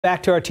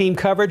Back to our team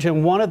coverage,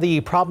 and one of the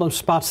problem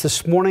spots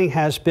this morning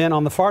has been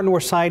on the far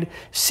north side,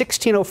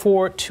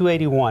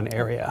 1604-281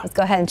 area. Let's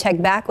go ahead and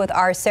check back with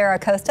our Sarah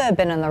Acosta. I've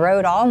been on the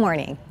road all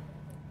morning.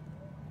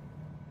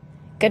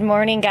 Good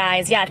morning,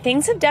 guys. Yeah,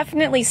 things have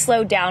definitely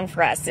slowed down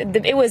for us.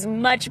 It was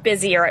much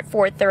busier at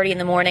 4:30 in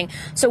the morning.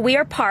 So we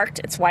are parked.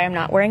 It's why I'm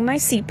not wearing my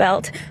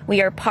seatbelt.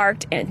 We are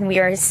parked and we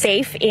are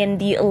safe in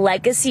the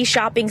Legacy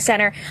Shopping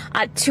Center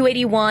at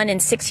 281 and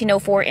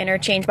 1604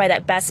 interchange by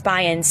that Best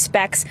Buy and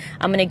Specs.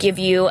 I'm going to give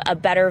you a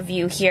better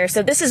view here.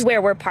 So this is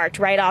where we're parked,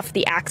 right off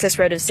the access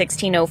road of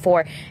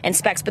 1604 and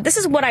Specs. But this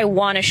is what I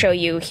want to show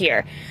you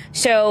here.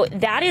 So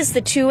that is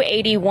the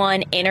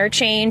 281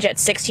 interchange at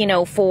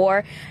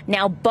 1604.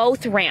 Now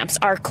both ramps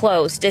are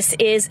closed. This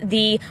is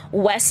the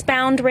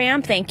westbound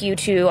ramp. Thank you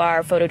to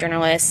our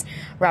photojournalist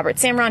Robert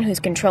Samron, who's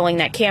controlling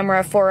that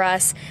camera for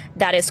us.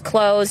 That is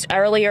closed.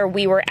 Earlier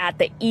we were at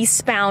the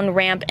eastbound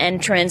ramp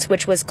entrance,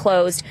 which was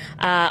closed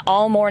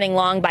all morning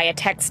long by a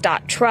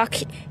TxDOT truck.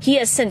 He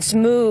has since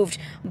moved,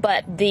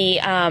 but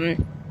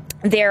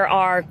there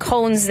are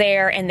cones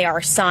there and there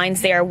are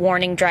signs there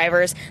warning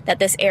drivers that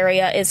this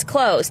area is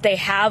closed.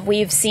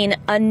 We've seen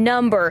a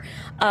number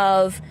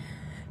of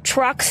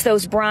trucks,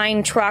 those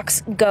brine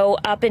trucks, go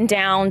up and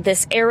down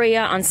this area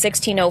on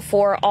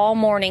 1604 all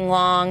morning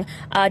long,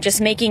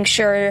 just making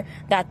sure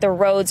that the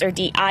roads are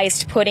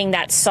de-iced, putting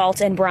that salt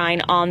and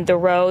brine on the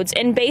roads.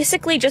 And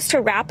basically, just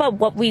to wrap up,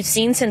 what we've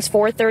seen since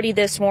 4:30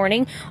 this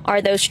morning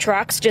are those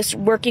trucks just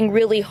working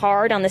really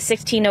hard on the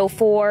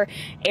 1604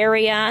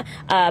 area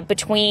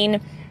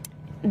between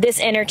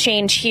this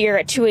interchange here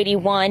at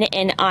 281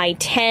 and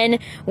I-10.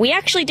 We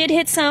actually did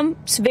hit some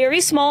very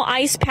small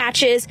ice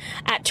patches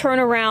at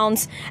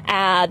turnarounds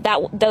that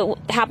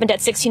happened at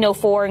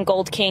 1604 and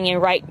Gold King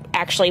and right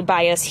actually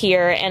by us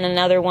here, and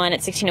another one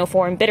at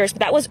 1604 in Bitters. But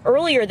that was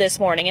earlier this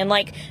morning, and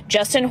like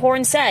Justin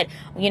Horn said,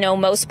 you know,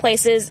 most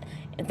places,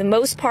 the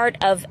most part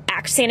of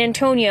San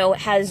Antonio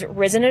has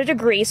risen a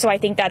degree, so I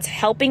think that's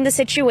helping the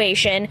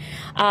situation.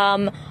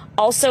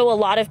 Also, a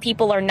lot of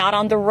people are not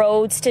on the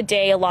roads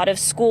today. A lot of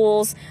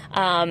schools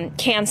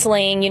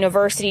canceling,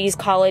 universities,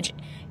 college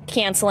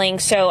canceling.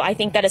 So I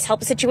think that has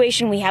helped the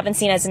situation. We haven't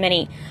seen as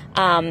many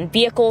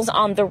vehicles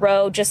on the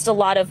road, just a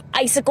lot of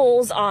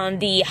icicles on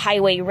the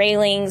highway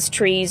railings,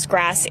 trees,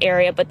 grass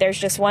area. But there's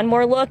just one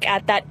more look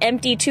at that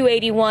empty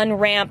 281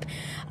 ramp.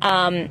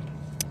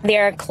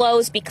 They're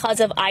closed because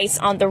of ice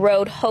on the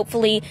road.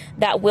 Hopefully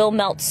that will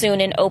melt soon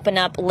and open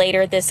up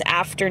later this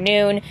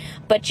afternoon.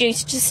 But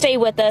just stay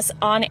with us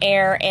on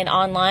air and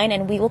online,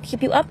 and we will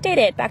keep you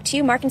updated. Back to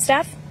you, Mark and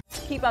Steph.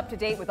 Keep up to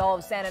date with all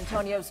of San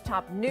Antonio's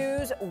top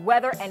news,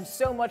 weather, and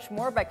so much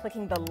more by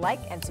clicking the like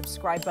and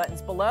subscribe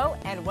buttons below.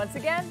 And once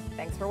again,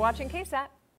 thanks for watching KSAT.